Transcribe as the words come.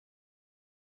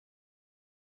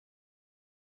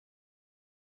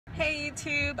Hey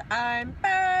YouTube, I'm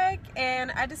back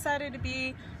and I decided to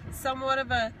be somewhat of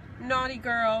a naughty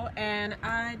girl and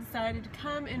I decided to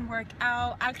come and work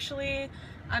out. Actually,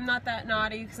 I'm not that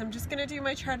naughty because I'm just gonna do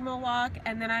my treadmill walk,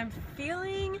 and then I'm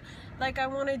feeling like I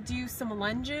want to do some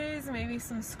lunges, maybe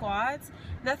some squats.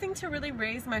 Nothing to really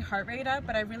raise my heart rate up,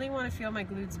 but I really want to feel my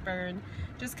glutes burn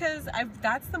just because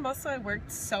that's the muscle I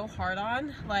worked so hard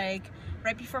on, like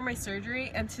right before my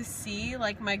surgery, and to see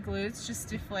like my glutes just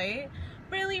deflate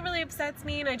really upsets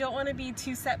me, and I don't want to be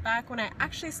too set back when I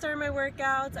actually start my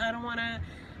workouts. I don't want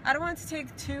it to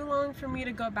take too long for me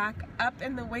to go back up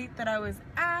in the weight that I was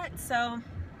at. So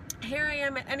here I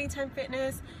am at Anytime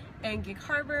Fitness in Gig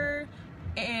Harbor,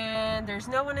 and there's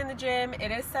no one in the gym.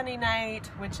 It is Sunday night,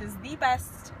 which is the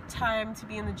best time to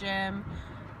be in the gym.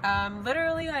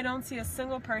 Literally, I don't see a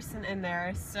single person in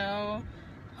there. So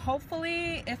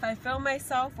hopefully, if I film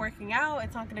myself working out,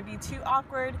 it's not going to be too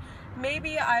awkward.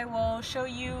 Maybe I will show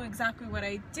you exactly what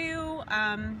I do.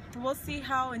 We'll see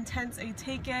how intense I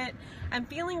take it. I'm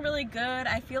feeling really good.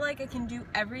 I feel like I can do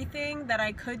everything that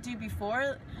I could do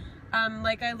before.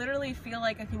 Like I literally feel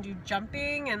like I can do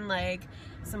jumping and like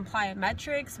some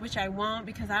plyometrics, which I won't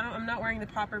because I'm not wearing the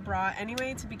proper bra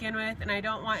anyway to begin with, and I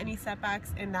don't want any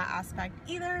setbacks in that aspect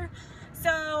either.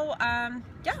 So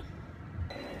yeah.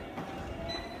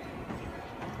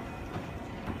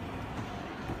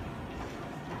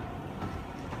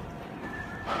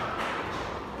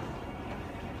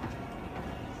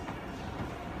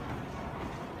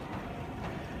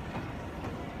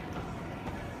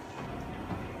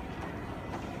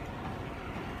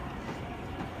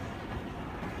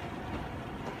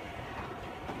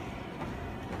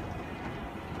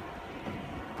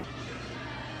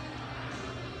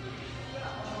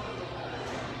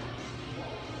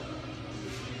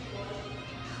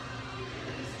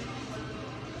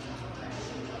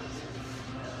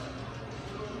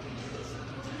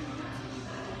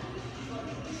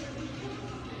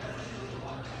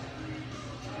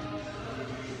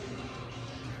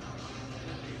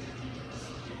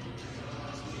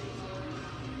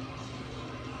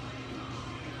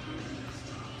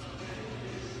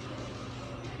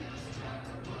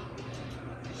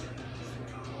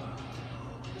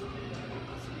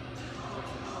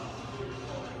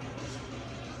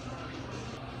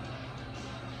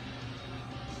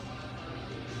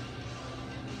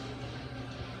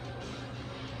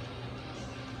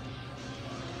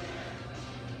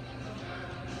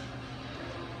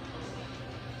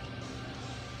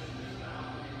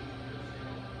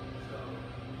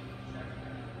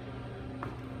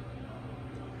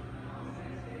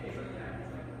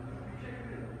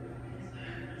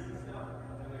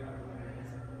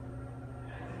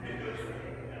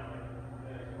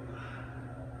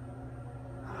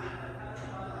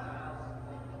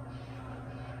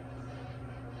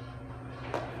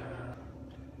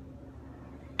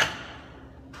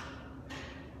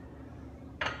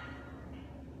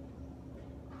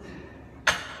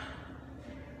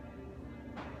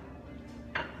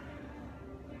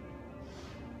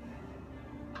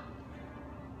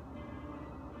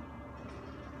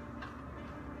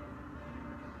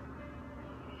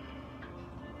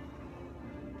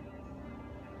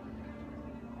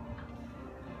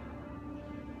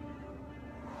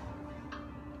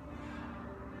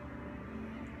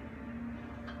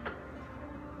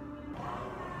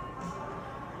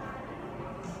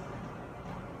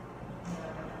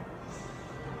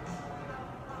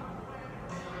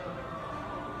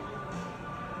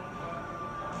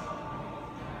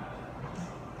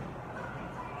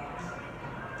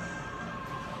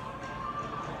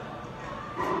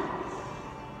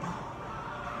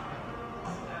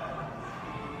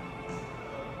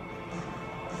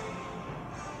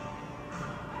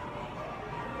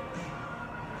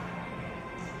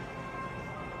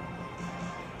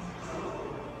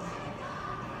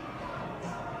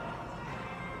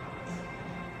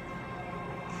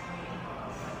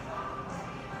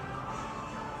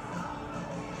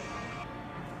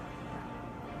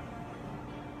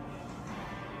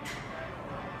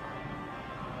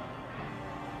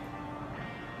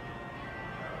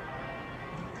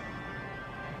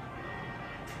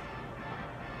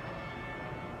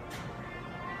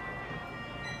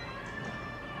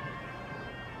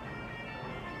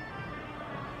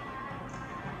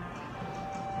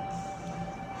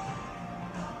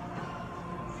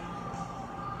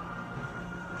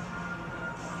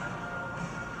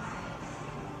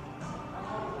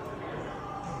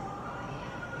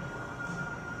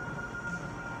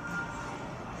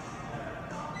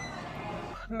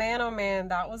 Man, oh man,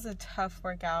 that was a tough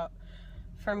workout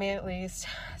for me at least.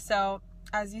 So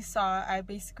as you saw, I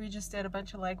basically just did a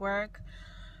bunch of leg work.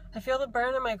 I feel the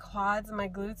burn in my quads and my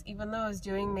glutes, even though I was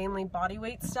doing mainly body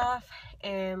weight stuff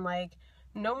and like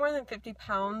no more than 50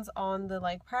 pounds on the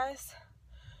leg press.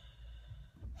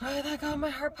 But that got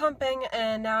my heart pumping,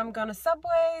 and now I'm going to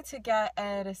Subway to get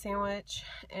Ed a sandwich,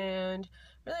 and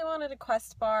really wanted a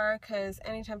Quest bar because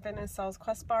Anytime Fitness sells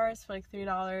Quest bars for like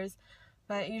 $3,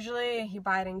 but usually you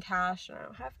buy it in cash and I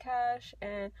don't have cash,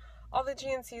 and all the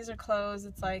GNCs are closed.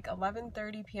 It's like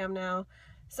 11:30 p.m. now,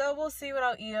 so we'll see what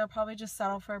I'll eat. I'll probably just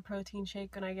settle for a protein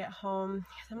shake when I get home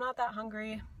because I'm not that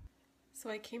hungry. So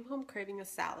I came home craving a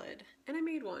salad, and I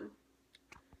made one.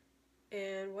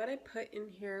 And what I put in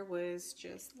here was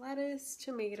just lettuce,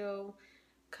 tomato,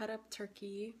 cut up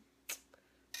turkey.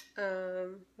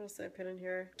 What else did I put in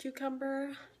here?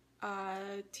 Cucumber,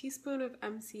 a teaspoon of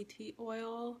MCT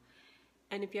oil.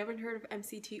 And if you haven't heard of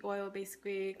MCT oil,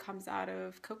 basically it comes out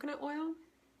of coconut oil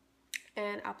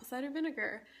and apple cider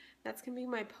vinegar. That's gonna be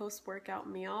my post-workout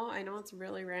meal. I know it's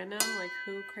really random, like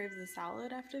who craves a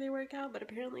salad after they work out, but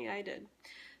apparently I did.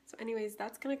 So anyways,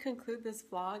 that's gonna conclude this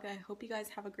vlog. I hope you guys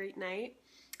have a great night.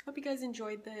 Hope you guys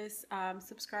enjoyed this.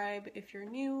 Subscribe if you're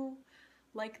new,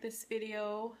 like this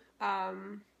video,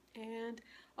 and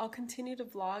I'll continue to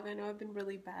vlog. I know I've been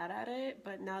really bad at it,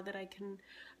 but now that I can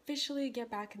officially get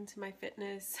back into my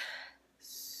fitness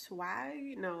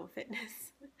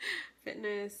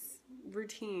fitness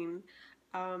routine,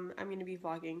 I'm gonna be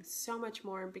vlogging so much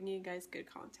more and bringing you guys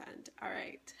good content. All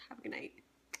right, have a good night.